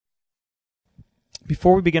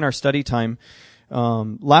Before we begin our study time,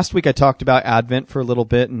 last week I talked about Advent for a little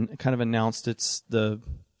bit and kind of announced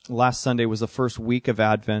last Sunday was the first week of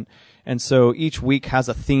Advent. And so each week has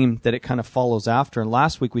a theme that it kind of follows after. And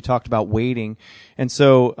last week we talked about waiting. And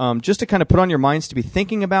so just to kind of put on your minds to be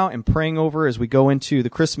thinking about and praying over as we go into the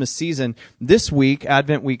Christmas season, this week,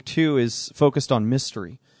 Advent week 2, is focused on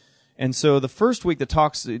mystery. And so the first week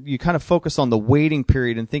you kind of focus on the waiting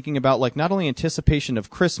period and thinking about like not only anticipation of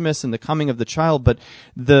Christmas and the coming of the child, but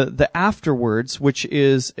the afterwards, which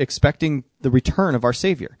is expecting the return of our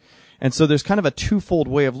Savior. And so there's kind of a twofold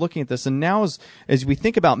way of looking at this. And now as we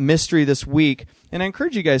think about mystery this week, and I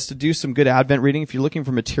encourage you guys to do some good Advent reading. If you're looking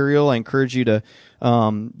for material, I encourage you to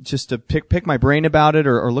just to pick my brain about it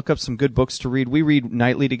or look up some good books to read. We read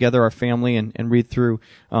nightly together, our family, and read through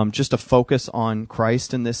just a focus on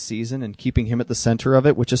Christ in this season and keeping Him at the center of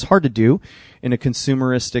it, which is hard to do in a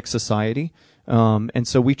consumeristic society. And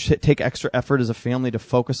so we take extra effort as a family to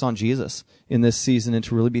focus on Jesus in this season and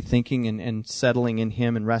to really be thinking and settling in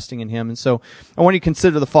Him and resting in Him. And so I want you to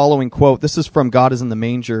consider the following quote. This is from God is in the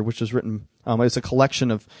Manger, which was written, it's a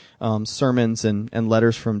collection of sermons and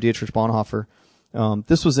letters from Dietrich Bonhoeffer.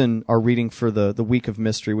 This was in our reading for the week of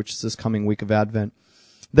mystery, which is this coming week of Advent.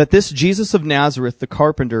 That this Jesus of Nazareth, the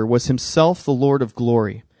carpenter, was Himself the Lord of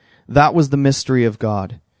glory. That was the mystery of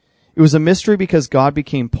God. It was a mystery because God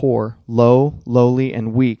became poor, low, lowly,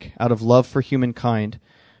 and weak out of love for humankind,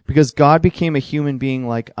 because God became a human being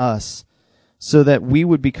like us, so that we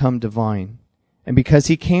would become divine, and because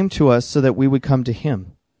He came to us so that we would come to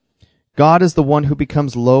Him. God is the one who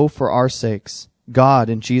becomes low for our sakes. God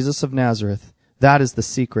in Jesus of Nazareth, that is the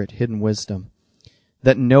secret hidden wisdom,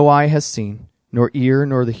 that no eye has seen, nor ear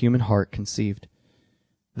nor the human heart conceived.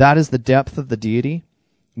 That is the depth of the deity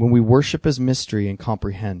when we worship as mystery and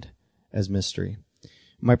comprehend as mystery.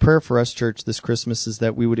 My prayer for us, church, this Christmas is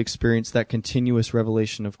that we would experience that continuous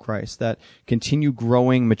revelation of Christ, that continued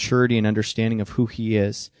growing maturity and understanding of who He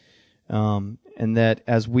is, and that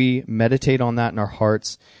as we meditate on that in our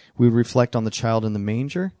hearts, we would reflect on the child in the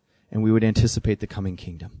manger, and we would anticipate the coming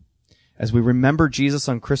kingdom. As we remember Jesus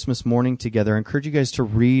on Christmas morning together, I encourage you guys to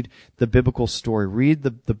read the biblical story, read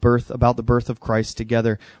the birth of Christ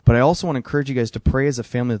together, but I also want to encourage you guys to pray as a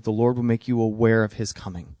family that the Lord will make you aware of His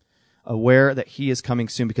coming, aware that He is coming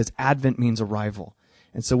soon, because Advent means arrival.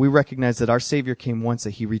 And so we recognize that our Savior came once,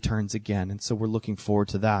 that He returns again. And so we're looking forward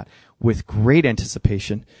to that with great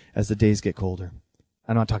anticipation as the days get colder.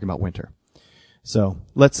 I'm not talking about winter. So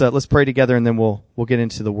let's pray together, and then we'll get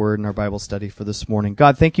into the Word and our Bible study for this morning.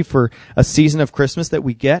 God, thank You for a season of Christmas that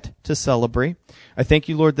we get to celebrate. I thank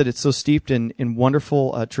You, Lord, that it's so steeped in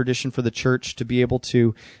wonderful tradition for the church to be able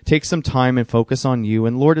to take some time and focus on You.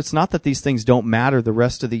 And Lord, it's not that these things don't matter the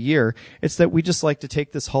rest of the year. It's that we just like to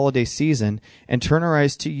take this holiday season and turn our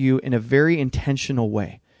eyes to You in a very intentional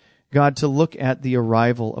way. God, to look at the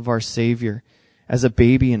arrival of our Savior as a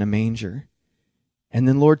baby in a manger. And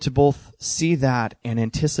then, Lord, to both see that and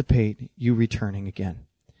anticipate You returning again.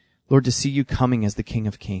 Lord, to see You coming as the King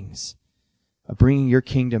of Kings, bringing Your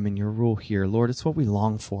kingdom and Your rule here. Lord, it's what we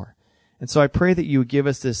long for. And so I pray that You would give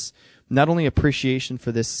us this, not only appreciation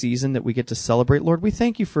for this season that we get to celebrate. Lord, we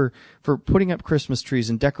thank You for putting up Christmas trees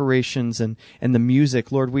and decorations and the music.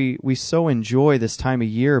 Lord, we so enjoy this time of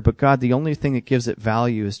year, but God, the only thing that gives it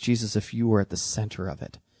value is, Jesus, if You were at the center of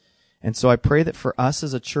it. And so I pray that for us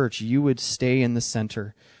as a church, You would stay in the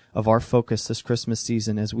center of our focus this Christmas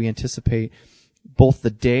season as we anticipate both the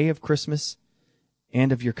day of Christmas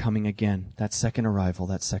and of Your coming again, that second arrival,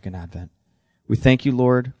 that second Advent. We thank You,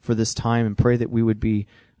 Lord, for this time and pray that we would be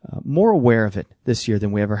more aware of it this year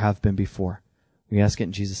than we ever have been before. We ask it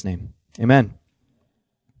in Jesus' name. Amen.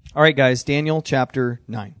 All right, guys, Daniel chapter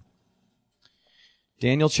 9.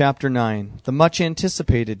 Daniel chapter 9, the much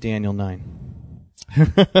anticipated Daniel 9.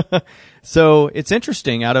 So it's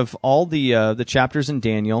interesting. Out of all the chapters in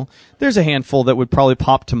Daniel, there's a handful that would probably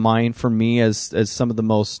pop to mind for me as some of the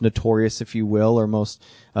most notorious, if you will, or most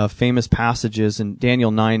famous passages. And Daniel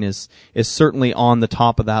 9 is certainly on the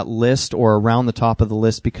top of that list, or around the top of the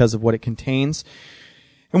list, because of what it contains.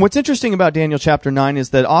 And what's interesting about Daniel chapter 9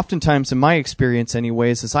 is that oftentimes, in my experience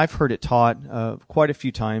anyways, as I've heard it taught quite a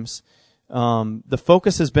few times, the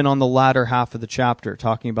focus has been on the latter half of the chapter,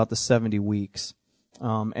 talking about the 70 weeks.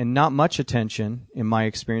 And not much attention, in my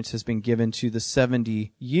experience, has been given to the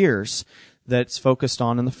 70 years that's focused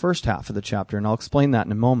on in the first half of the chapter, and I'll explain that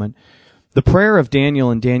in a moment. The prayer of Daniel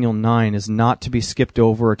in Daniel 9 is not to be skipped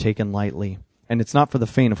over or taken lightly, and it's not for the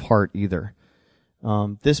faint of heart either.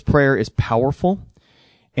 This prayer is powerful,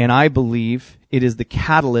 and I believe it is the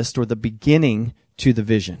catalyst or the beginning to the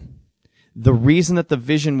vision. the reason that the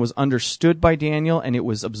vision was understood by Daniel and it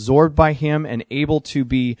was absorbed by him and able to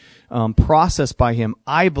be processed by him,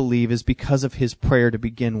 I believe, is because of his prayer to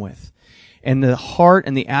begin with. And the heart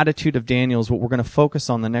and the attitude of Daniel is what we're going to focus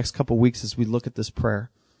on the next couple of weeks as we look at this prayer.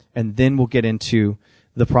 And then we'll get into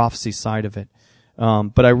the prophecy side of it.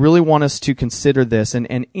 But I really want us to consider this.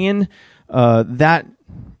 And in that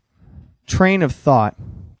train of thought,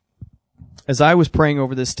 as I was praying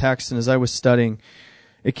over this text and as I was studying,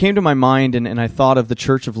 it came to my mind and I thought of the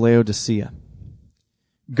church of Laodicea.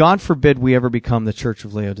 God forbid we ever become the church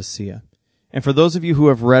of Laodicea. And for those of you who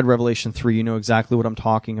have read Revelation 3, you know exactly what I'm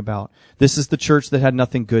talking about. This is the church that had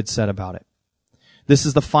nothing good said about it. This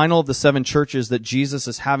is the final of the 7 churches that Jesus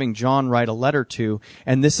is having John write a letter to,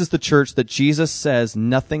 and this is the church that Jesus says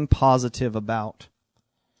nothing positive about.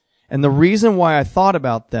 And the reason why I thought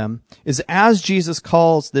about them is as Jesus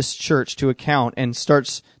calls this church to account and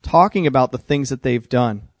starts talking about the things that they've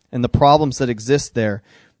done and the problems that exist there,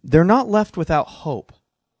 they're not left without hope.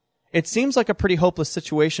 It seems like a pretty hopeless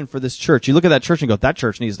situation for this church. You look at that church and go, that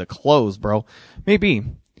church needs to close, bro. Maybe.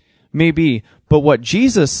 But what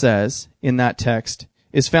Jesus says in that text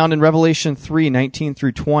is found in Revelation 3:19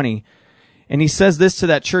 through 20. And he says this to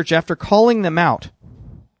that church after calling them out.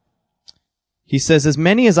 He says, as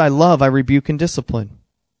many as I love, I rebuke and discipline.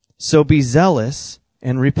 So be zealous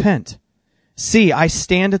and repent. See, I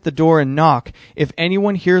stand at the door and knock. If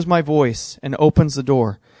anyone hears my voice and opens the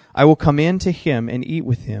door, I will come in to him and eat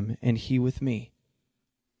with him and he with me.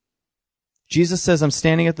 Jesus says, I'm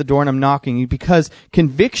standing at the door and I'm knocking because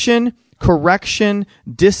conviction, correction,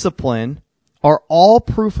 discipline are all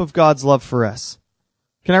proof of God's love for us.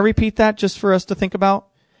 Can I repeat that just for us to think about?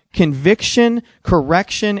 Conviction,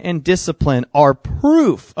 correction, and discipline are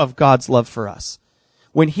proof of God's love for us.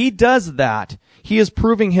 When he does that, he is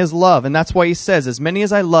proving his love. And that's why he says, as many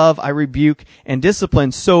as I love, I rebuke and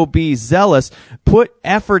discipline. So be zealous. Put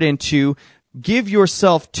effort into, give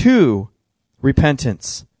yourself to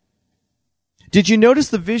repentance. Did you notice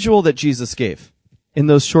the visual that Jesus gave in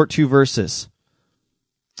those short 2 verses?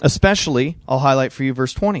 Especially, I'll highlight for you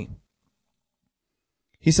verse 20.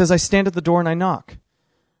 He says, I stand at the door and I knock.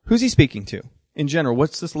 Who's he speaking to? In general,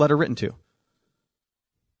 what's this letter written to?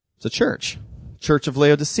 It's a church. Church of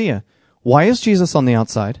Laodicea. Why is Jesus on the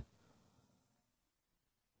outside?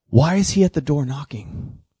 Why is he at the door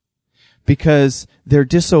knocking? Because their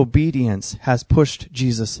disobedience has pushed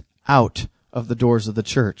Jesus out of the doors of the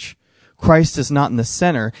church. Christ is not in the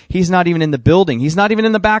center. He's not even in the building. He's not even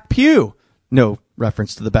in the back pew. No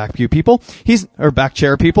reference to the back pew people. Or back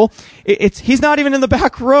chair people. He's not even in the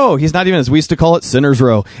back row. He's not even, as we used to call it, sinner's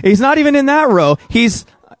row. He's not even in that row. It's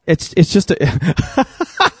just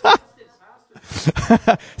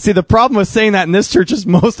See, the problem with saying that in this church is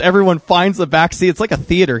most everyone finds the back seat. It's like a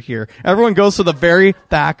theater here. Everyone goes to the very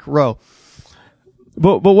back row.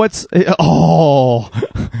 But what's, Bob's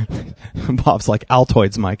like,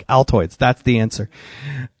 Altoids, Mike, Altoids. That's the answer.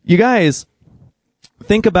 You guys,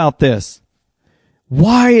 think about this.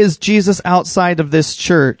 Why is Jesus outside of this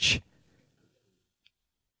church?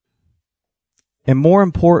 And more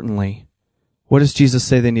importantly, what does Jesus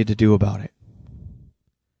say they need to do about it?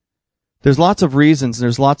 There's lots of reasons, and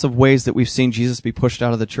there's lots of ways that we've seen Jesus be pushed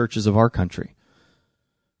out of the churches of our country.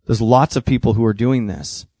 There's lots of people who are doing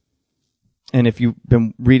this. And if you've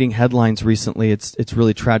been reading headlines recently, it's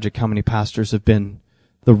really tragic how many pastors have been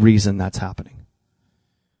the reason that's happening.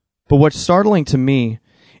 But what's startling to me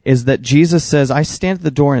is that Jesus says, I stand at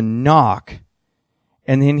the door and knock.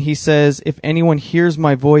 And then he says, if anyone hears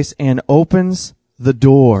my voice and opens the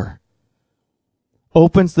door.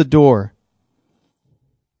 Opens the door.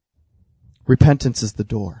 Repentance is the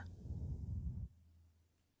door.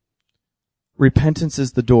 Repentance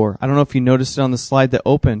is the door. I don't know if you noticed it on the slide that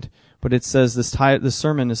opened, but it says this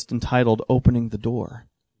sermon is entitled Opening the Door.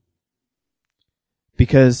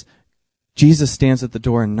 Because Jesus stands at the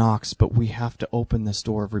door and knocks, but we have to open this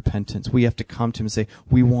door of repentance. We have to come to him and say,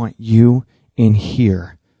 we want you in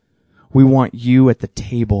here. We want you at the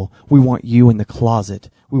table. We want you in the closet.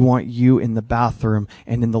 We want you in the bathroom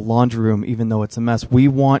and in the laundry room, even though it's a mess. We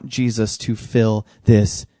want Jesus to fill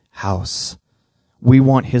this house. We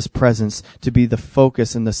want his presence to be the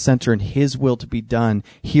focus and the center and his will to be done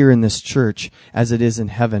here in this church as it is in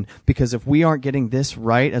heaven. Because if we aren't getting this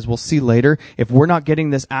right, as we'll see later, if we're not getting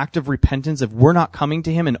this act of repentance, if we're not coming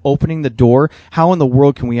to him and opening the door, how in the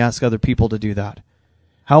world can we ask other people to do that?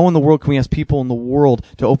 How in the world can we ask people in the world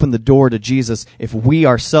to open the door to Jesus if we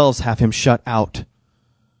ourselves have him shut out?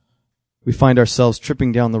 We find ourselves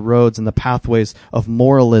tripping down the roads and the pathways of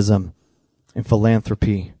moralism and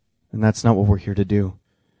philanthropy. And that's not what we're here to do.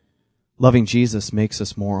 Loving Jesus makes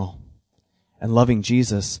us moral. And loving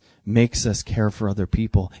Jesus makes us care for other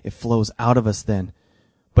people. It flows out of us then.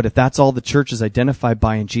 But if that's all the church is identified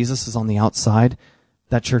by and Jesus is on the outside,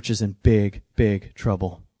 that church is in big, big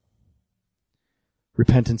trouble.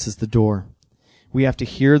 Repentance is the door. We have to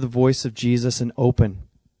hear the voice of Jesus and open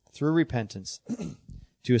through repentance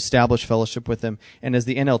to establish fellowship with him. And as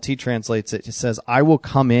the NLT translates it, it says, I will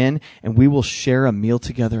come in and we will share a meal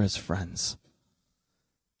together as friends.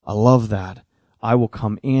 I love that. I will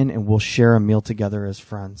come in and we'll share a meal together as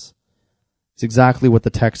friends. It's exactly what the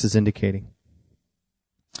text is indicating.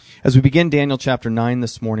 As we begin Daniel chapter 9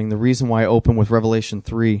 this morning, the reason why I open with Revelation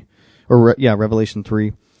 3,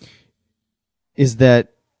 is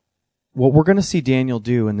that what we're going to see Daniel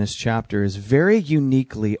do in this chapter is very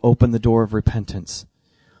uniquely open the door of repentance,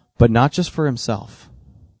 but not just for himself.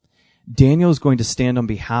 Daniel is going to stand on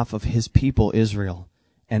behalf of his people, Israel,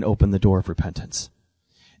 and open the door of repentance.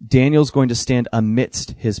 Daniel's going to stand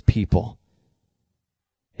amidst his people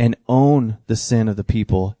and own the sin of the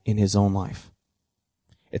people in his own life.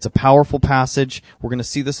 It's a powerful passage. We're going to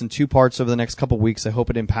see this in two parts over the next couple weeks. I hope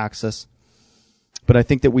it impacts us. But I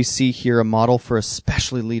think that we see here a model for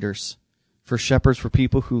especially leaders, for shepherds, for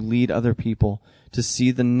people who lead other people, to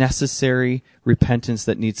see the necessary repentance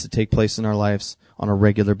that needs to take place in our lives on a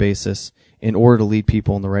regular basis in order to lead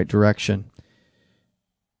people in the right direction.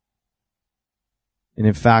 And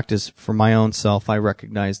in fact, as for my own self, I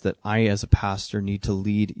recognize that I, as a pastor, need to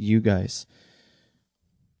lead you guys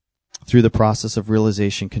through the process of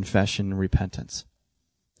realization, confession, and repentance.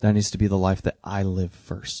 That needs to be the life that I live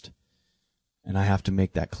first. And I have to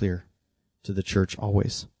make that clear to the church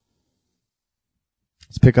always.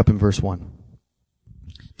 Let's pick up in verse 1.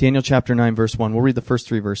 Daniel chapter 9, verse 1. We'll read the first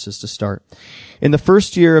 3 verses to start. In the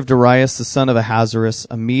first year of Darius, the son of Ahasuerus,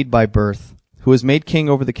 a Mede by birth, who was made king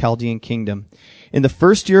over the Chaldean kingdom, in the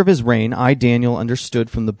first year of his reign, I, Daniel, understood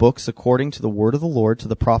from the books according to the word of the Lord to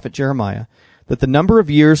the prophet Jeremiah, that the number of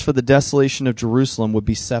years for the desolation of Jerusalem would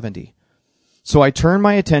be 70. So I turned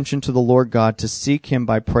my attention to the Lord God to seek him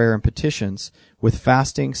by prayer and petitions, with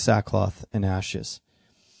fasting, sackcloth, and ashes.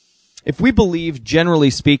 If we believe, generally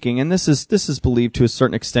speaking, and this is believed to a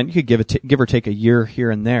certain extent, you could give or take a year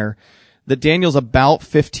here and there, that Daniel's about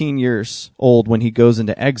 15 years old when he goes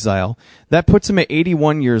into exile. That puts him at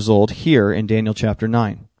 81 years old here in Daniel chapter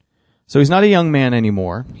 9. So he's not a young man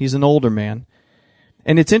anymore. He's an older man.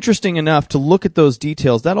 And it's interesting enough to look at those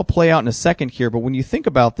details. That'll play out in a second here, but when you think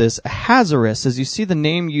about this, Ahasuerus, as you see the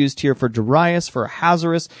name used here for Darius, for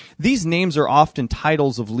Ahasuerus, these names are often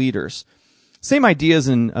titles of leaders. Same ideas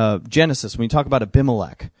in Genesis when you talk about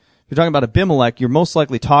Abimelech. If you're talking about Abimelech, you're most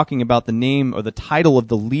likely talking about the name or the title of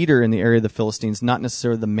the leader in the area of the Philistines, not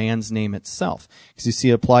necessarily the man's name itself, because you see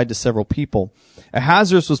it applied to several people.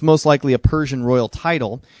 Ahasuerus was most likely a Persian royal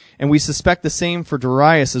title, and we suspect the same for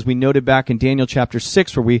Darius, as we noted back in Daniel chapter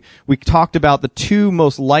 6, where we talked about the two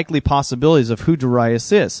most likely possibilities of who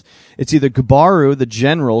Darius is. It's either Gabaru, the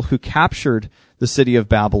general who captured the city of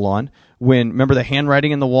Babylon, remember the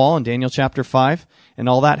handwriting in the wall in Daniel chapter 5, and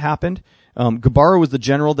all that happened? Gabaru was the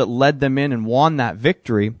general that led them in and won that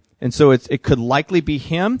victory, and so it could likely be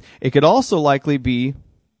him. It could also likely be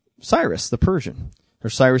Cyrus, the Persian, or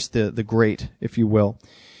Cyrus the Great, if you will.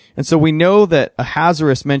 And so we know that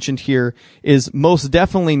Ahasuerus mentioned here is most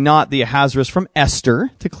definitely not the Ahasuerus from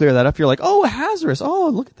Esther. To clear that up, you're like, oh, Ahasuerus, oh,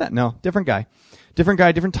 look at that. No, different guy,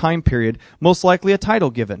 different time period. Most likely a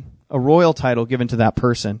title given. A royal title given to that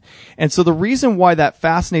person. And so the reason why that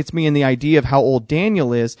fascinates me in the idea of how old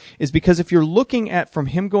Daniel is because if you're looking at from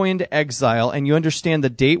him going into exile and you understand the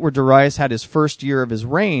date where Darius had his first year of his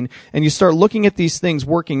reign, and you start looking at these things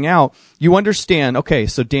working out, you understand, okay,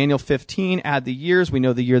 so Daniel 15, add the years. We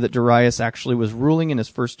know the year that Darius actually was ruling in his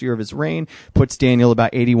first year of his reign puts Daniel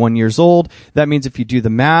about 81 years old. That means if you do the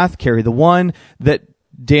math, carry the 1, that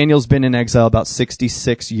Daniel's been in exile about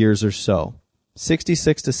 66 years or so.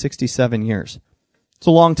 66 to 67 years. It's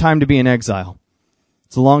a long time to be in exile.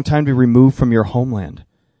 It's a long time to be removed from your homeland.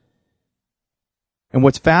 And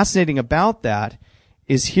what's fascinating about that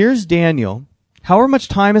is here's Daniel. However much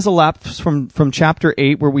time has elapsed from chapter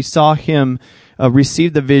 8 where we saw him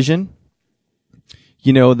receive the vision,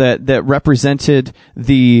 that represented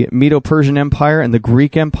the Medo-Persian Empire and the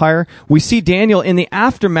Greek Empire. We see Daniel in the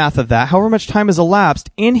aftermath of that, however much time has elapsed,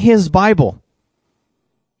 in his Bible.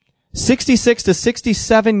 66 to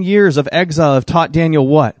 67 years of exile have taught Daniel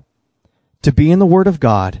what? To be in the Word of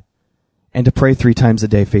God and to pray 3 times a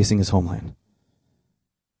day facing his homeland.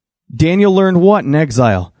 Daniel learned what in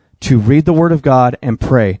exile? To read the Word of God and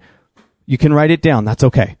pray. You can write it down. That's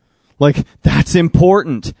okay. That's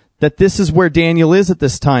important that this is where Daniel is at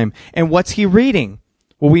this time. And what's he reading?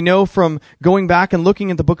 Well, we know from going back and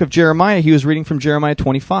looking at the book of Jeremiah, he was reading from Jeremiah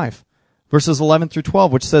 25, verses 11 through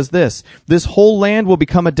 12, which says this: "This whole land will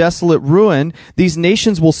become a desolate ruin. These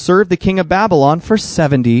nations will serve the king of Babylon for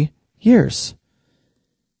 70 years.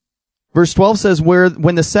 Verse 12 says,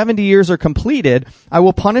 when the 70 years are completed, I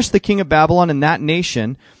will punish the king of Babylon and that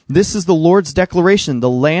nation. This is the Lord's declaration, the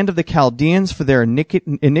land of the Chaldeans for their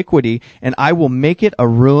iniquity, and I will make it a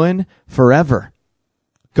ruin forever."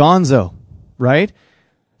 Gonzo, right?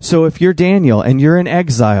 So if you're Daniel and you're in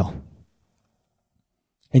exile,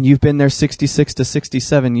 and you've been there 66 to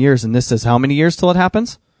 67 years, and this says how many years till it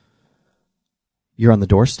happens? You're on the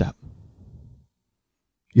doorstep.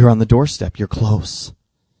 You're on the doorstep. You're close.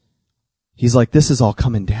 He's like, this is all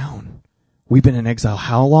coming down. We've been in exile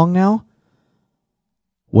how long now?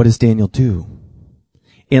 What does Daniel do?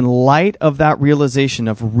 In light of that realization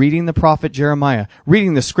of reading the prophet Jeremiah,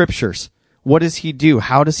 reading the scriptures, what does he do?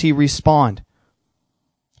 How does he respond?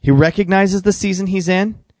 He recognizes the season he's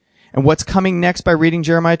in and what's coming next by reading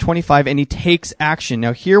Jeremiah 25, and he takes action.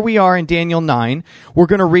 Now here we are in Daniel 9. We're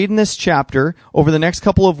going to read in this chapter over the next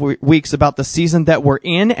couple of weeks about the season that we're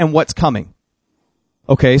in and what's coming.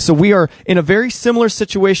 Okay, so we are in a very similar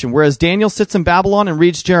situation. Whereas Daniel sits in Babylon and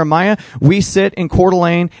reads Jeremiah, we sit in Coeur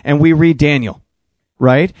d'Alene and we read Daniel,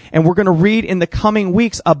 right? And we're going to read in the coming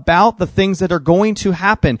weeks about the things that are going to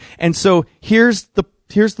happen. And so here's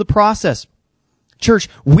the process. Church,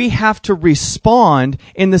 we have to respond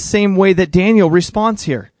in the same way that Daniel responds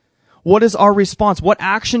here. What is our response? What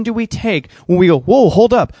action do we take when we go, whoa,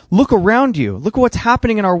 hold up, look around you. Look at what's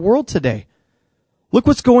happening in our world today. Look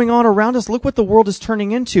what's going on around us. Look what the world is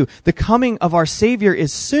turning into. The coming of our Savior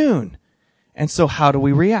is soon. And so how do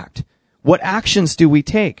we react? What actions do we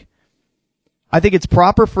take? I think it's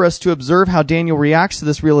proper for us to observe how Daniel reacts to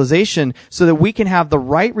this realization so that we can have the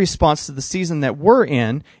right response to the season that we're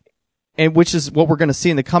in, and which is what we're going to see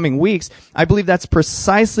in the coming weeks. I believe that's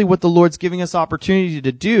precisely what the Lord's giving us opportunity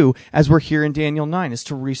to do as we're here in Daniel 9, is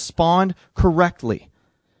to respond correctly.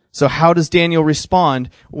 So how does Daniel respond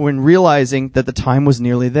when realizing that the time was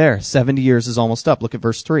nearly there? 70 years is almost up. Look at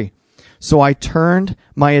verse 3. "So I turned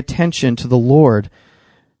my attention to the Lord,"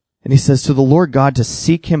 and he says, "to the Lord God, to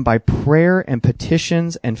seek him by prayer and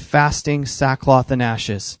petitions and fasting, sackcloth and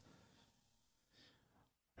ashes."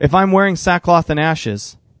 If I'm wearing sackcloth and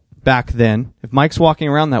ashes back then, if Mike's walking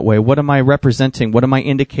around that way, what am I representing? What am I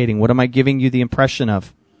indicating? What am I giving you the impression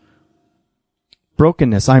of?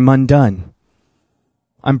 Brokenness. I'm undone.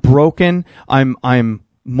 I'm broken. I'm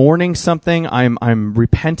mourning something. I'm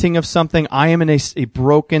repenting of something. I am in a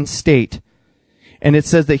broken state. And it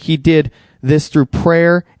says that he did this through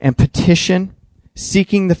prayer and petition,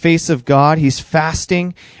 seeking the face of God. He's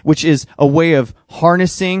fasting, which is a way of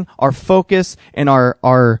harnessing our focus and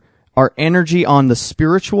our energy on the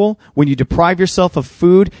spiritual. When you deprive yourself of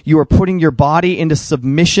food, you are putting your body into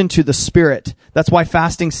submission to the Spirit. That's why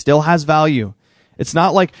fasting still has value. It's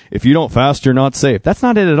not like, if you don't fast, you're not saved. That's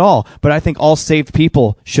not it at all. But I think all saved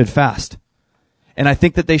people should fast. And I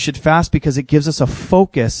think that they should fast because it gives us a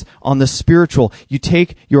focus on the spiritual. You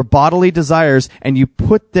take your bodily desires and you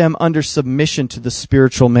put them under submission to the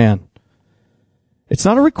spiritual man. It's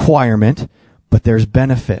not a requirement, but there's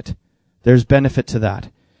benefit. There's benefit to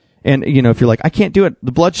that. And, if you're like, I can't do it,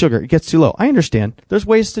 the blood sugar, it gets too low. I understand. There's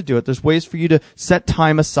ways to do it. There's ways for you to set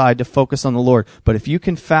time aside to focus on the Lord. But if you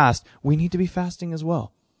can fast, we need to be fasting as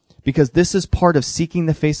well. Because this is part of seeking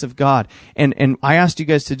the face of God. And I asked you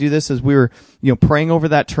guys to do this as we were, praying over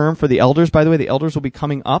that term for the elders. By the way, the elders will be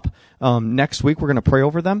coming up, next week. We're going to pray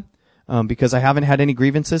over them. Because I haven't had any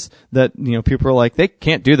grievances that, people are like, they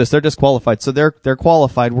can't do this. They're disqualified. So they're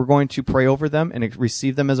qualified. We're going to pray over them and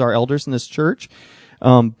receive them as our elders in this church.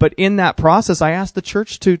 But in that process, I asked the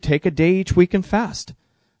church to take a day each week and fast.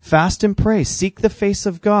 Fast and pray. Seek the face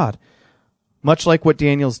of God. Much like what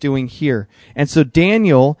Daniel's doing here. And so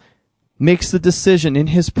Daniel makes the decision in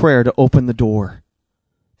his prayer to open the door.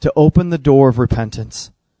 To open the door of repentance.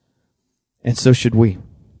 And so should we.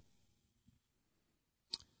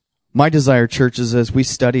 My desire, church, is as we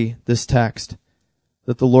study this text,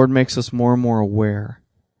 that the Lord makes us more and more aware.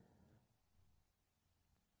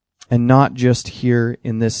 And not just here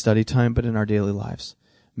in this study time, but in our daily lives.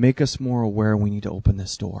 Make us more aware we need to open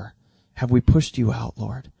this door. Have we pushed you out,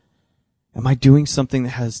 Lord? Am I doing something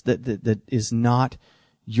that is not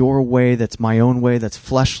your way, that's my own way, that's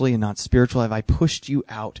fleshly and not spiritual? Have I pushed you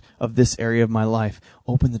out of this area of my life?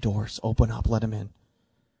 Open the doors. Open up. Let him in.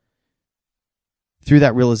 Through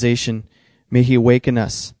that realization, may he awaken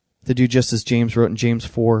us to do just as James wrote in James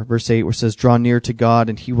 4, verse 8, where it says, "Draw near to God,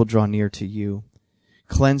 and he will draw near to you.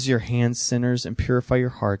 Cleanse your hands, sinners, and purify your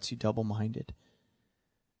hearts, you double-minded."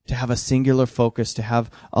 to have a singular focus, to have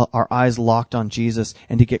our eyes locked on Jesus,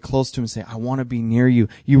 and to get close to him and say, I want to be near you.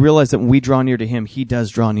 You realize that when we draw near to him, he does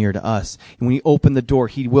draw near to us. And when we open the door,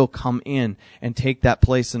 he will come in and take that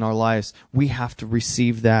place in our lives. We have to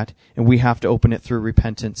receive that, and we have to open it through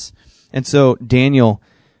repentance. And so Daniel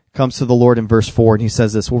comes to the Lord in verse 4, and he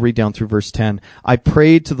says this. We'll read down through verse 10. I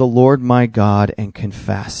prayed to the Lord my God and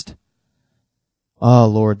confessed. Ah,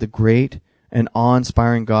 Lord, the great and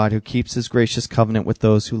awe-inspiring God who keeps his gracious covenant with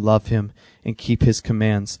those who love him and keep his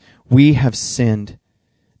commands. We have sinned,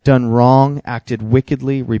 done wrong, acted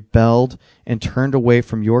wickedly, rebelled, and turned away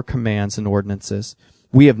from your commands and ordinances.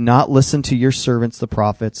 We have not listened to your servants, the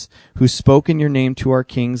prophets, who spoke in your name to our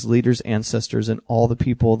kings, leaders, ancestors, and all the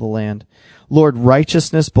people of the land. Lord,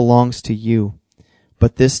 righteousness belongs to you,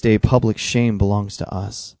 but this day public shame belongs to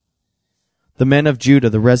us. The men of Judah,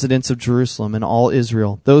 the residents of Jerusalem, and all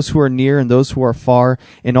Israel, those who are near and those who are far,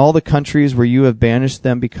 in all the countries where you have banished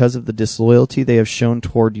them because of the disloyalty they have shown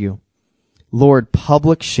toward you. Lord,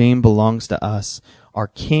 public shame belongs to us, our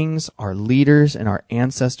kings, our leaders, and our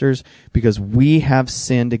ancestors, because we have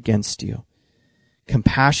sinned against you.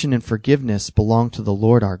 Compassion and forgiveness belong to the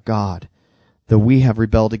Lord our God, though we have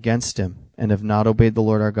rebelled against him and have not obeyed the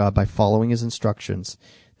Lord our God by following his instructions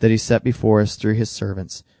that he set before us through his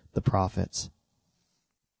servants, the prophets.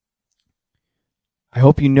 I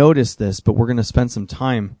hope you noticed this, but we're going to spend some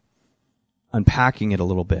time unpacking it a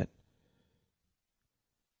little bit.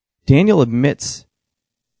 Daniel admits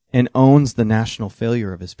and owns the national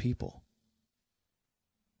failure of his people.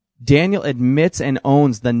 Daniel admits and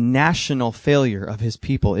owns the national failure of his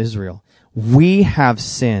people, Israel. We have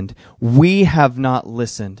sinned. We have not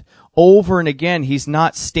listened. Over and again, he's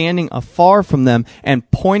not standing afar from them and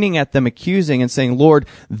pointing at them, accusing and saying, Lord,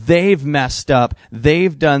 they've messed up.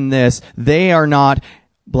 They've done this. They are not,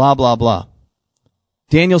 blah, blah, blah.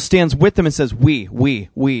 Daniel stands with them and says, we.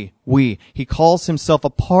 He calls himself a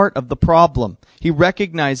part of the problem. He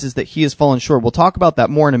recognizes that he has fallen short. We'll talk about that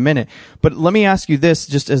more in a minute. But let me ask you this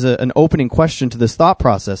just as an opening question to this thought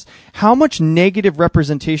process. How much negative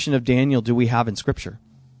representation of Daniel do we have in Scripture?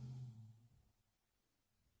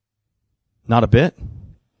 Not a bit.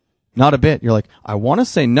 Not a bit. You're like, I want to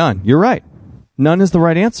say none. You're right. None is the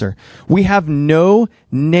right answer. We have no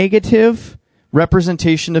negative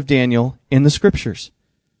representation of Daniel in the Scriptures.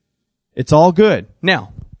 It's all good.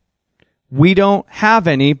 Now, we don't have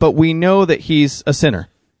any, but we know that he's a sinner.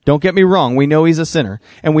 Don't get me wrong. We know he's a sinner.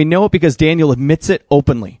 And we know it because Daniel admits it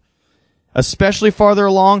openly. Especially farther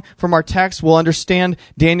along from our text, we'll understand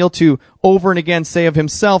Daniel to over and again say of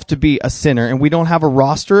himself to be a sinner. And we don't have a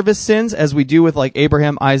roster of his sins as we do with like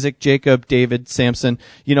Abraham, Isaac, Jacob, David, Samson.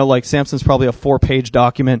 You know, like Samson's probably a 4-page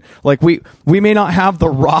document. Like we may not have the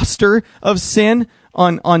roster of sin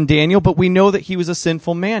on Daniel, but we know that he was a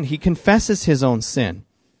sinful man. He confesses his own sin.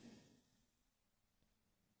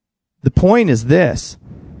 The point is this.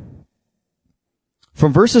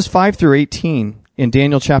 From verses 5 through 18 in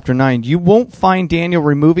Daniel chapter 9, you won't find Daniel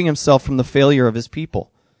removing himself from the failure of his people.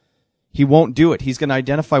 He won't do it. He's going to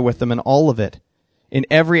identify with them in all of it, in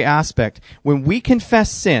every aspect. When we confess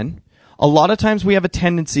sin, a lot of times we have a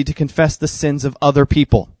tendency to confess the sins of other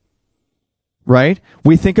people. Right?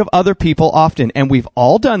 We think of other people often, and we've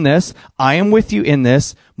all done this. I am with you in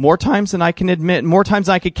this more times than I can admit, more times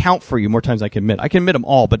than I could count for you, more times I can admit. I can admit them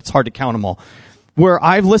all, but it's hard to count them all. Where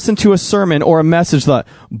I've listened to a sermon or a message that,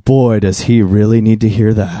 boy, does he really need to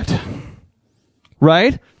hear that.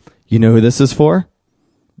 Right? You know who this is for?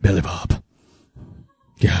 Billy Bob.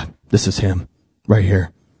 Yeah, this is him. Right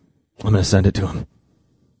here. I'm going to send it to him.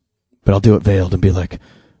 But I'll do it veiled and be like,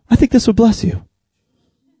 I think this would bless you.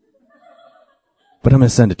 But I'm going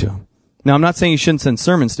to send it to him. Now, I'm not saying you shouldn't send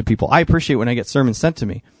sermons to people. I appreciate when I get sermons sent to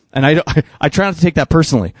me. And I try not to take that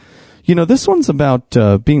personally. You know, this one's about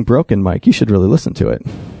being broken, Mike. You should really listen to it.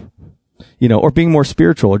 You know, or being more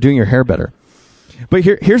spiritual or doing your hair better. But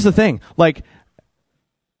here's the thing. Like,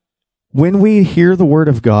 when we hear the word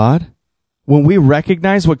of God, when we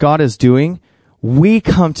recognize what God is doing, we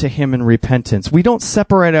come to him in repentance. We don't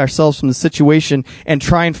separate ourselves from the situation and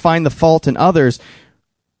try and find the fault in others.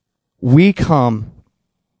 We come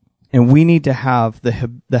and we need to have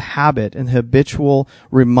the habit and habitual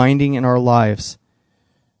reminding in our lives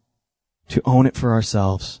to own it for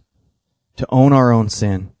ourselves, to own our own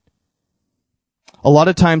sin. A lot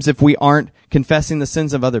of times if we aren't confessing the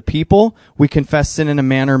sins of other people, we confess sin in a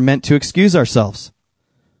manner meant to excuse ourselves.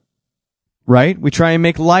 Right? We try and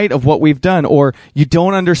make light of what we've done. Or, you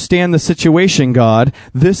don't understand the situation, God.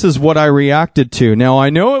 This is what I reacted to. Now, I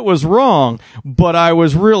know it was wrong, but I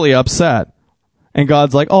was really upset. And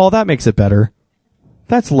God's like, oh, that makes it better.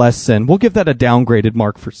 That's less sin. We'll give that a downgraded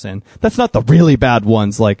mark for sin. That's not the really bad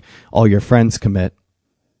ones like all your friends commit.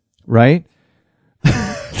 Right?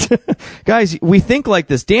 Guys, we think like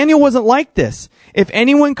this. Daniel wasn't like this. If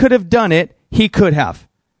anyone could have done it, he could have.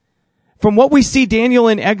 From what we see Daniel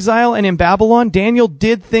in exile and in Babylon, Daniel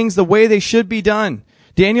did things the way they should be done.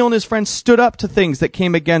 Daniel and his friends stood up to things that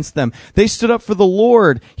came against them. They stood up for the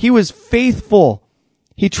Lord. He was faithful.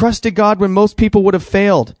 He trusted God when most people would have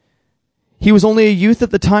failed. He was only a youth at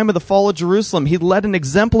the time of the fall of Jerusalem. He led an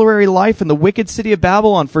exemplary life in the wicked city of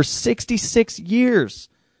Babylon for 66 years.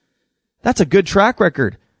 That's a good track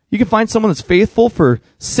record. You can find someone that's faithful for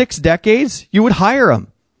 6 decades, you would hire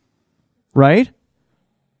him. Right?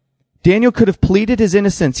 Daniel could have pleaded his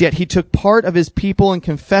innocence, yet he took part of his people and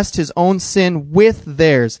confessed his own sin with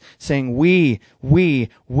theirs, saying, we,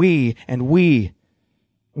 and we.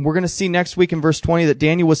 And we're going to see next week in verse 20 that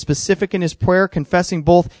Daniel was specific in his prayer, confessing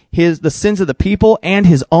both the sins of the people and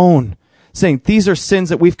his own, saying, these are sins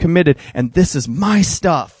that we've committed, and this is my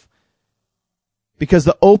stuff. Because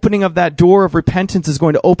the opening of that door of repentance is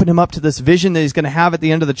going to open him up to this vision that he's going to have at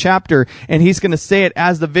the end of the chapter. And he's going to say it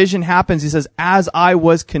as the vision happens. He says, as I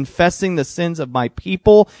was confessing the sins of my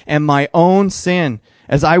people and my own sin,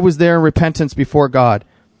 as I was there in repentance before God.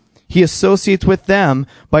 He associates with them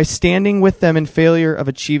by standing with them in failure of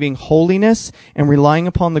achieving holiness and relying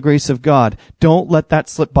upon the grace of God. Don't let that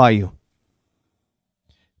slip by you.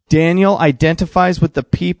 Daniel identifies with the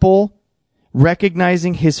people,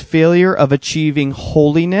 recognizing his failure of achieving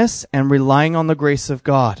holiness and relying on the grace of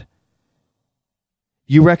God.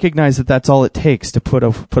 You recognize that that's all it takes to put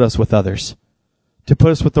us with others, to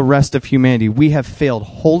put us with the rest of humanity. We have failed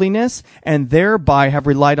holiness and thereby have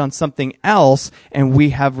relied on something else, and we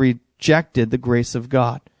have rejected the grace of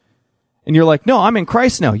God. And you're like, no, I'm in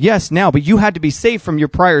Christ now. Yes, now, but you had to be saved from your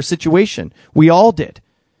prior situation. We all did.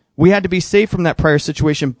 We had to be saved from that prior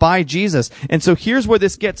situation by Jesus. And so here's where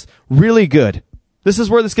this gets really good. This is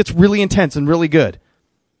where this gets really intense and really good.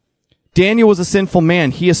 Daniel was a sinful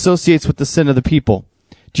man. He associates with the sin of the people.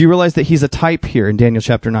 Do you realize that he's a type here in Daniel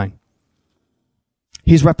chapter 9?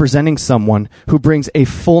 He's representing someone who brings a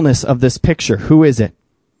fullness of this picture. Who is it?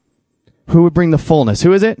 Who would bring the fullness?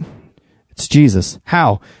 Who is it? It's Jesus.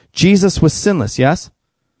 How? Jesus was sinless, yes?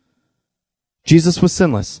 Jesus was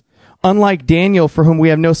sinless. Unlike Daniel, for whom we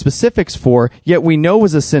have no specifics for, yet we know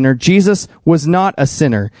was a sinner, Jesus was not a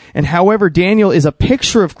sinner. And however, Daniel is a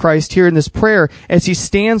picture of Christ here in this prayer as he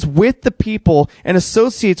stands with the people and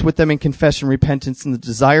associates with them in confession, repentance, and the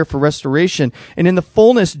desire for restoration. And in the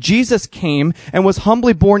fullness, Jesus came and was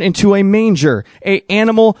humbly born into a manger, a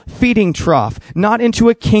animal feeding trough, not into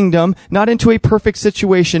a kingdom, not into a perfect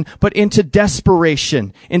situation, but into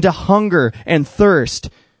desperation, into hunger and thirst.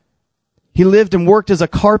 He lived and worked as a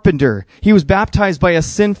carpenter. He was baptized by a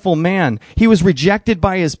sinful man. He was rejected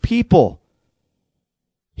by his people.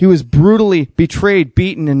 He was brutally betrayed,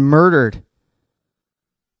 beaten, and murdered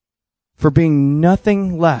for being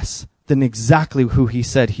nothing less than exactly who he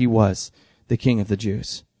said he was, the King of the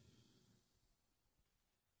Jews.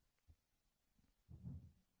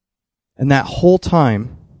 And that whole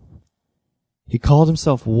time, he called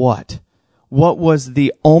himself what? What was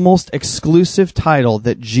the almost exclusive title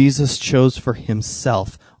that Jesus chose for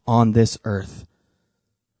himself on this earth?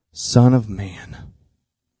 Son of Man.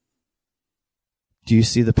 Do you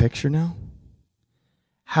see the picture now?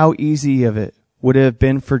 How easy of it would it have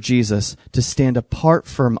been for Jesus to stand apart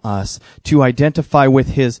from us, to identify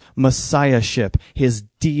with his messiahship, his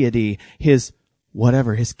deity, his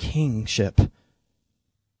whatever, his kingship.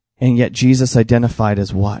 And yet Jesus identified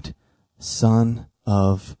as what? Son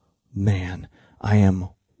of Man. I am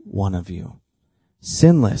one of you.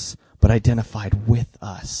 Sinless, but identified with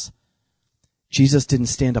us. Jesus didn't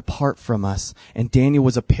stand apart from us, and Daniel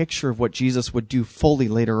was a picture of what Jesus would do fully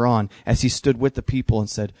later on as he stood with the people and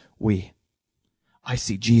said, I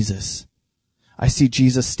see Jesus. I see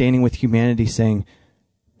Jesus standing with humanity saying,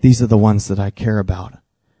 these are the ones that I care about,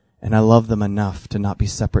 and I love them enough to not be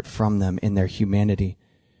separate from them in their humanity.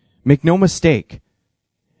 Make no mistake,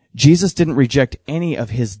 Jesus didn't reject any of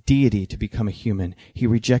his deity to become a human. He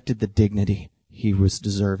rejected the dignity he was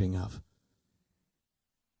deserving of.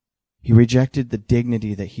 He rejected the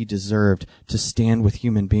dignity that he deserved to stand with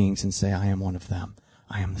human beings and say, I am one of them.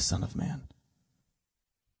 I am the Son of Man.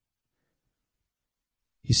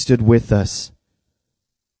 He stood with us.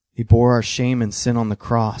 He bore our shame and sin on the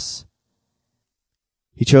cross.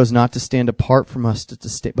 He chose not to stand apart from us,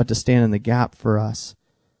 but to stand in the gap for us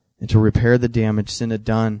and to repair the damage sin had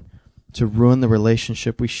done, to ruin the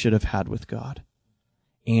relationship we should have had with God.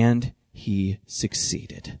 And he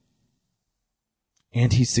succeeded.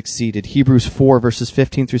 And he succeeded. Hebrews 4 verses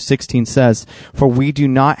 15 through 16 says, "For we do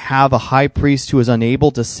not have a high priest who is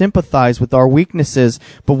unable to sympathize with our weaknesses,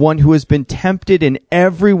 but one who has been tempted in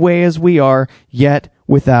every way as we are, yet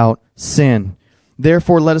without sin.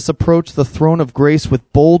 Therefore let us approach the throne of grace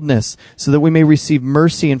with boldness, so that we may receive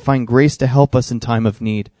mercy and find grace to help us in time of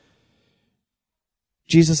need."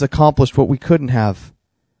 Jesus accomplished what we couldn't have.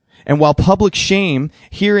 And while public shame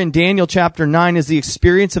here in Daniel chapter 9 is the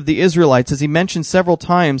experience of the Israelites, as he mentioned several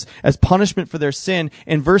times as punishment for their sin,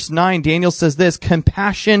 in verse 9 Daniel says this,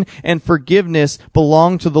 "Compassion and forgiveness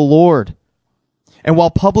belong to the Lord." And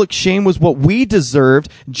while public shame was what we deserved,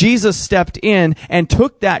 Jesus stepped in and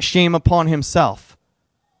took that shame upon himself.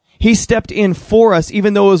 He stepped in for us,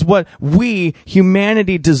 even though it was what we,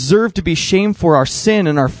 humanity, deserved to be shamed for, our sin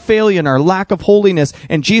and our failure and our lack of holiness.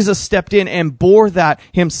 And Jesus stepped in and bore that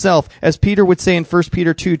himself. As Peter would say in 1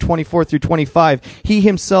 Peter 2, 24 through 25, he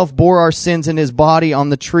himself bore our sins in his body on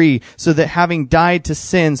the tree, so that having died to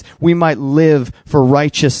sins, we might live for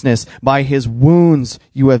righteousness. By his wounds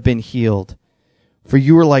you have been healed. For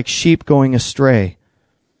you were like sheep going astray,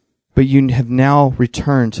 but you have now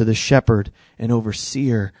returned to the shepherd and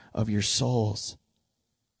overseer of your souls.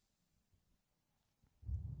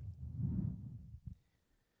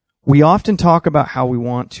 We often talk about how we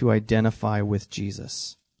want to identify with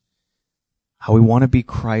Jesus, how we want to be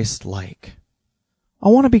Christ-like. I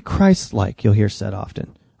want to be Christ-like, you'll hear said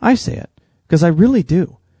often. I say it, because I really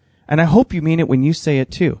do. And I hope you mean it when you say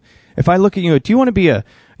it too. If I look at you, do you want to be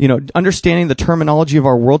understanding the terminology of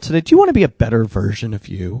our world today, do you want to be a better version of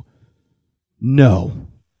you? No.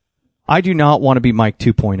 I do not want to be Mike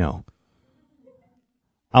 2.0.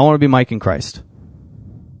 I want to be Mike in Christ.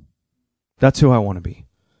 That's who I want to be.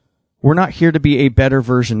 We're not here to be a better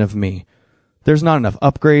version of me. There's not enough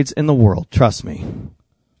upgrades in the world, trust me.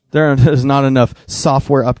 There's not enough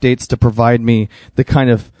software updates to provide me the kind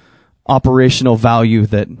of operational value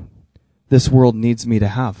that this world needs me to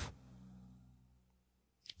have.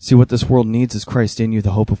 See, what this world needs is Christ in you,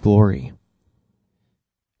 the hope of glory.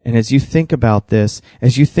 And as you think about this,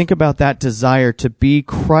 as you think about that desire to be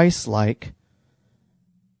Christ-like,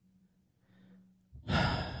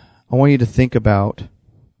 I want you to think about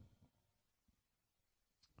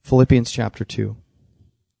Philippians chapter 2.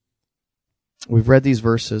 We've read these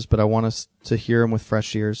verses, but I want us to hear them with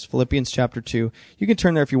fresh ears. Philippians chapter 2. You can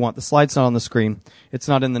turn there if you want. The slide's not on the screen. It's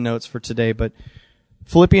not in the notes for today, but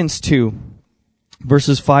Philippians 2,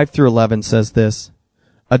 verses 5 through 11 says this,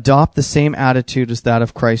 "Adopt the same attitude as that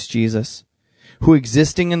of Christ Jesus, who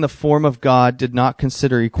existing in the form of God did not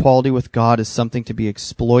consider equality with God as something to be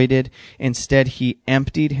exploited. Instead, he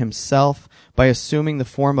emptied himself by assuming the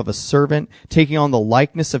form of a servant, taking on the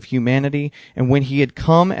likeness of humanity. And when he had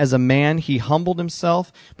come as a man, he humbled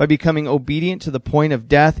himself by becoming obedient to the point of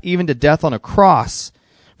death, even to death on a cross.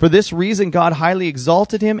 For this reason, God highly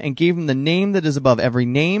exalted him and gave him the name that is above every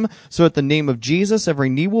name, so at the name of Jesus every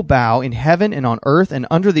knee will bow in heaven and on earth and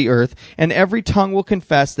under the earth, and every tongue will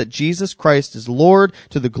confess that Jesus Christ is Lord,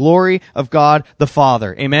 to the glory of God the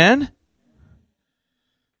Father." Amen?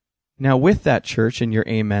 Now with that, church, and your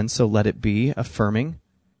amen, so let it be, affirming.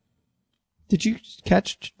 Did you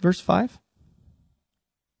catch verse 5?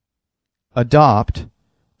 Adopt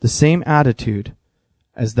the same attitude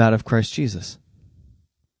as that of Christ Jesus.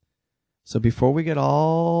 So before we get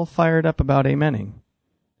all fired up about amening,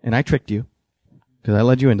 and I tricked you, because I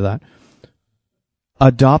led you into that,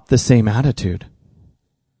 adopt the same attitude.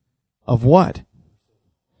 Of what?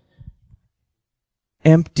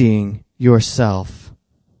 Emptying yourself.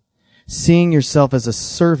 Seeing yourself as a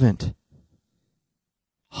servant.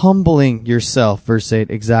 Humbling yourself, verse 8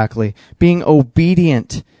 exactly. Being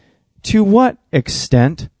obedient. To what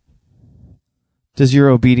extent does your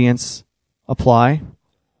obedience apply?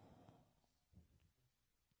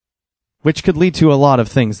 Which could lead to a lot of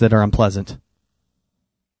things that are unpleasant.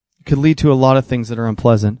 It could lead to a lot of things that are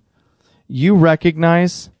unpleasant. You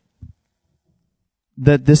recognize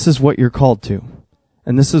that this is what you're called to.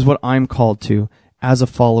 And this is what I'm called to as a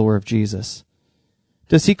follower of Jesus.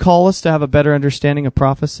 Does he call us to have a better understanding of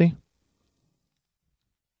prophecy?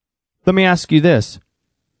 Let me ask you this.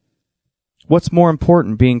 What's more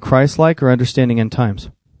important, being Christ-like or understanding end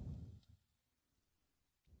times?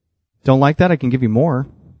 Don't like that? I can give you more.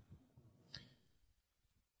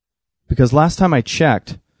 Because last time I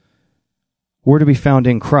checked, we're to be found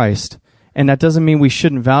in Christ. And that doesn't mean we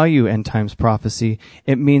shouldn't value end times prophecy.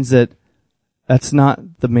 It means that that's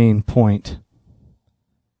not the main point.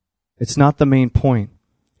 It's not the main point.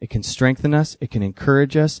 It can strengthen us. It can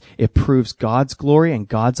encourage us. It proves God's glory and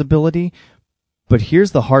God's ability. But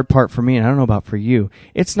here's the hard part for me, and I don't know about for you.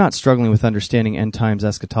 It's not struggling with understanding end times,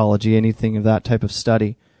 eschatology, anything of that type of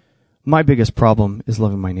study. My biggest problem is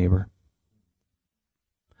loving my neighbor.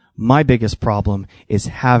 My biggest problem is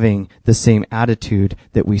having the same attitude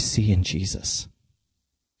that we see in Jesus.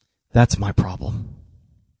 That's my problem.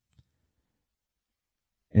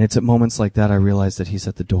 And it's at moments like that I realize that he's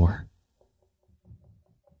at the door.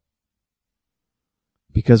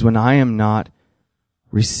 Because when I am not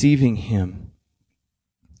receiving him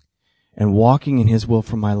and walking in his will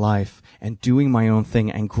for my life and doing my own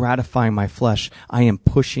thing and gratifying my flesh, I am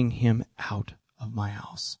pushing him out of my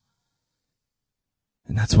house.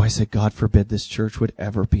 And that's why I said, God forbid this church would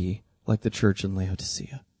ever be like the church in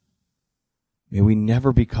Laodicea. May we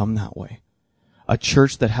never become that way. A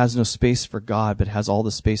church that has no space for God, but has all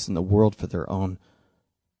the space in the world for their own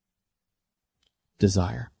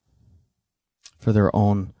desire, for their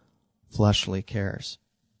own fleshly cares.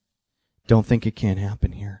 Don't think it can't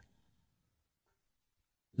happen here.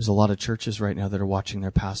 There's a lot of churches right now that are watching their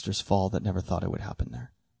pastors fall that never thought it would happen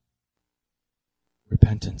there.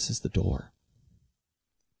 Repentance is the door.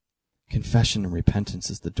 Confession and repentance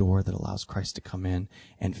is the door that allows Christ to come in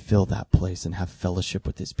and fill that place and have fellowship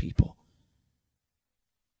with his people.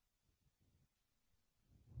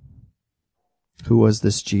 Who was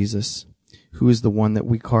this Jesus? Who is the one that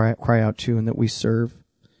we cry out to and that we serve?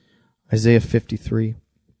 Isaiah 53,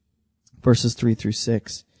 verses 3 through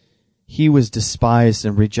 6. He was despised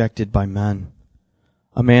and rejected by men,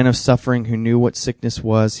 a man of suffering who knew what sickness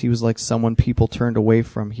was. He was like someone people turned away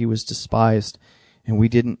from. He was despised, and we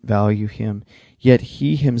didn't value him. Yet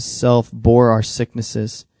he himself bore our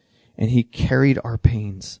sicknesses, and he carried our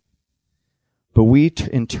pains. But we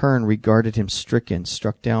in turn regarded him stricken,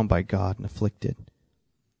 struck down by God, and afflicted.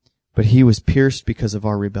 But he was pierced because of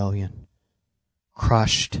our rebellion,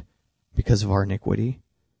 crushed because of our iniquity.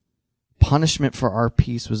 Punishment for our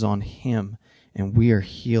peace was on him, and we are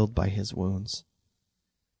healed by his wounds.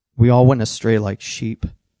 We all went astray like sheep.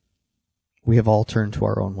 We have all turned to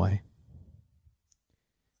our own way.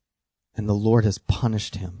 And the Lord has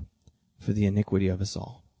punished him for the iniquity of us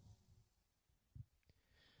all.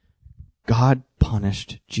 God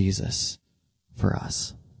punished Jesus for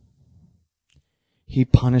us. He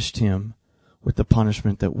punished him with the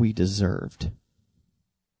punishment that we deserved.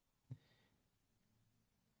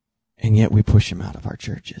 And yet we push him out of our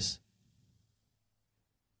churches.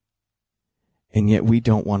 And yet we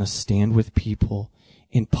don't want to stand with people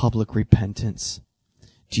in public repentance.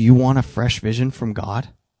 Do you want a fresh vision from God?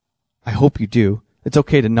 I hope you do. It's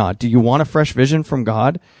okay to nod. Do you want a fresh vision from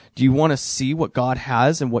God? Do you want to see what God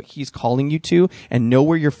has and what he's calling you to and know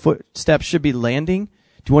where your footsteps should be landing?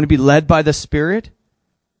 Do you want to be led by the Spirit?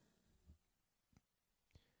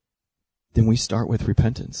 Then we start with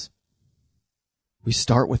repentance. We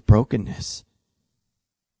start with brokenness.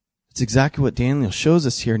 It's exactly what Daniel shows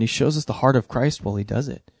us here, and he shows us the heart of Christ while he does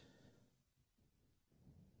it.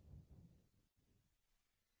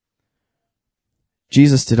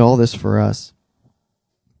 Jesus did all this for us.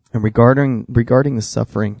 And regarding the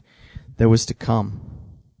suffering that was to come,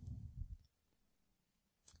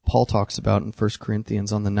 Paul talks about in 1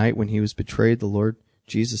 Corinthians, on the night when he was betrayed, the Lord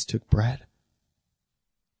Jesus took bread.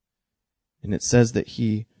 And it says that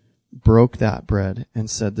he broke that bread and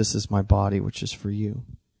said, "This is my body, which is for you.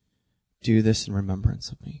 Do this in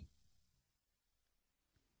remembrance of me."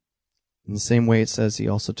 In the same way, it says he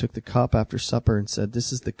also took the cup after supper and said,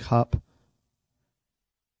 "This is the cup,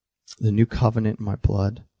 the new covenant in my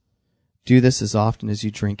blood. Do this as often as you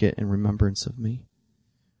drink it in remembrance of me.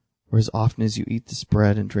 For as often as you eat this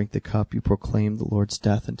bread and drink the cup, you proclaim the Lord's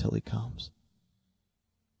death until he comes."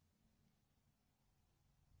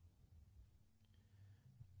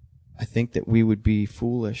 I think that we would be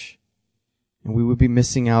foolish and we would be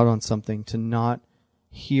missing out on something to not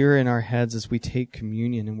hear in our heads as we take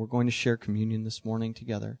communion, and we're going to share communion this morning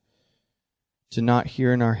together, to not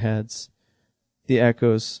hear in our heads the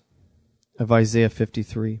echoes of Isaiah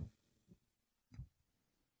 53.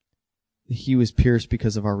 He was pierced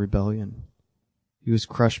because of our rebellion. He was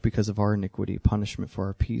crushed because of our iniquity. Punishment for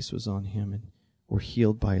our peace was on him, and we're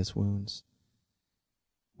healed by his wounds.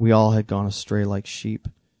 We all had gone astray like sheep.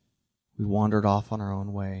 We wandered off on our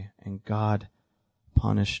own way, and God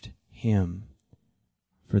punished him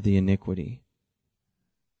for the iniquity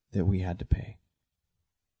that we had to pay.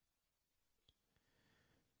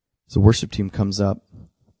 So the worship team comes up.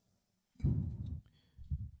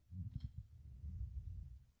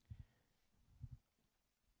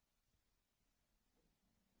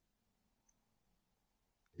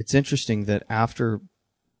 It's interesting that after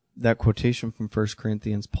that quotation from 1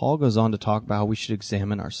 Corinthians, Paul goes on to talk about how we should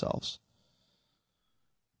examine ourselves.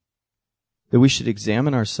 that we should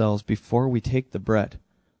examine ourselves before we take the bread,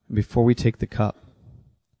 and before we take the cup.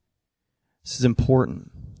 This is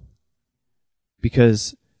important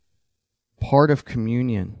because part of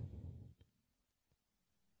communion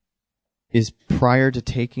is prior to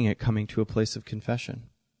taking it, coming to a place of confession.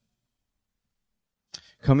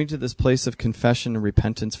 Coming to this place of confession and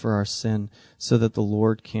repentance for our sin so that the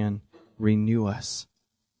Lord can renew us.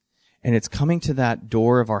 And it's coming to that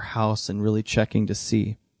door of our house and really checking to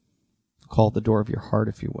see, call it the door of your heart,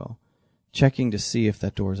 if you will, checking to see if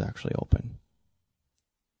that door is actually open.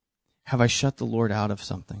 Have I shut the Lord out of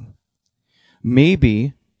something?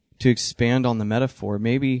 Maybe, to expand on the metaphor,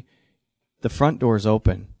 maybe the front door is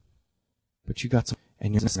open, but you got some,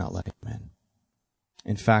 and you're not letting him in.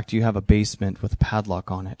 In fact, you have a basement with a padlock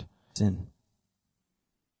on it. Sin.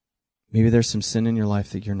 Maybe there's some sin in your life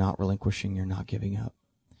that you're not relinquishing, you're not giving up.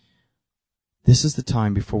 This is the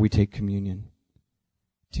time before we take communion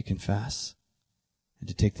to confess and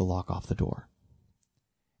to take the lock off the door.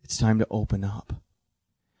 It's time to open up.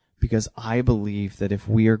 Because I believe that if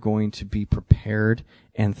we are going to be prepared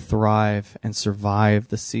and thrive and survive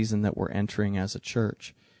the season that we're entering as a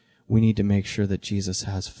church, we need to make sure that Jesus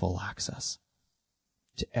has full access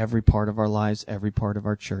to every part of our lives, every part of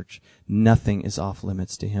our church. Nothing is off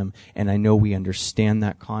limits to him. And I know we understand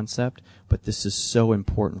that concept, but this is so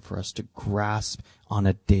important for us to grasp on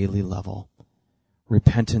a daily level.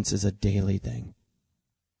 Repentance is a daily thing.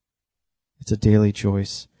 It's a daily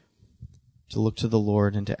choice to look to the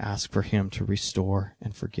Lord and to ask for him to restore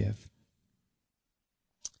and forgive.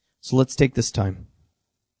 So let's take this time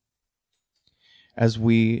as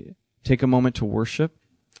we take a moment to worship.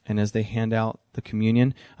 And as they hand out the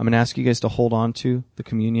communion, I'm going to ask you guys to hold on to the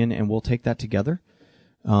communion and we'll take that together.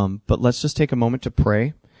 But let's just take a moment to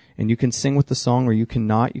pray. And you can sing with the song or you can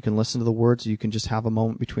not. You can listen to the words or you can just have a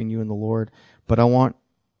moment between you and the Lord. But I want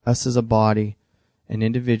us as a body and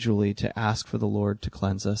individually to ask for the Lord to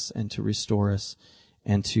cleanse us and to restore us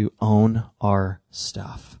and to own our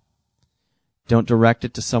stuff. Don't direct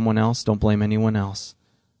it to someone else. Don't blame anyone else.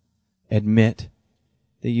 Admit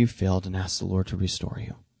that you failed and ask the Lord to restore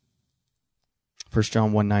you. 1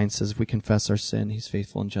 John 1:9 says, if we confess our sin, he's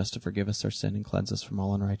faithful and just to forgive us our sin and cleanse us from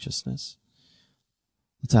all unrighteousness.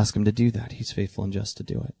 Let's ask him to do that. He's faithful and just to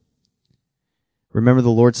do it. Remember, the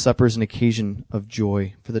Lord's Supper is an occasion of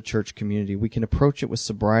joy for the church community. We can approach it with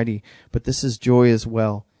sobriety, but this is joy as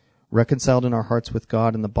well. Reconciled in our hearts with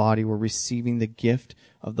God and the body, we're receiving the gift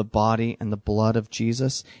of the body and the blood of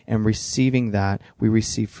Jesus, and receiving that, we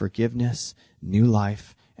receive forgiveness, new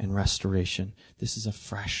life, and restoration. This is a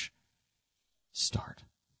fresh start.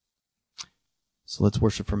 So let's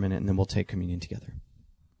worship for a minute, and then we'll take communion together.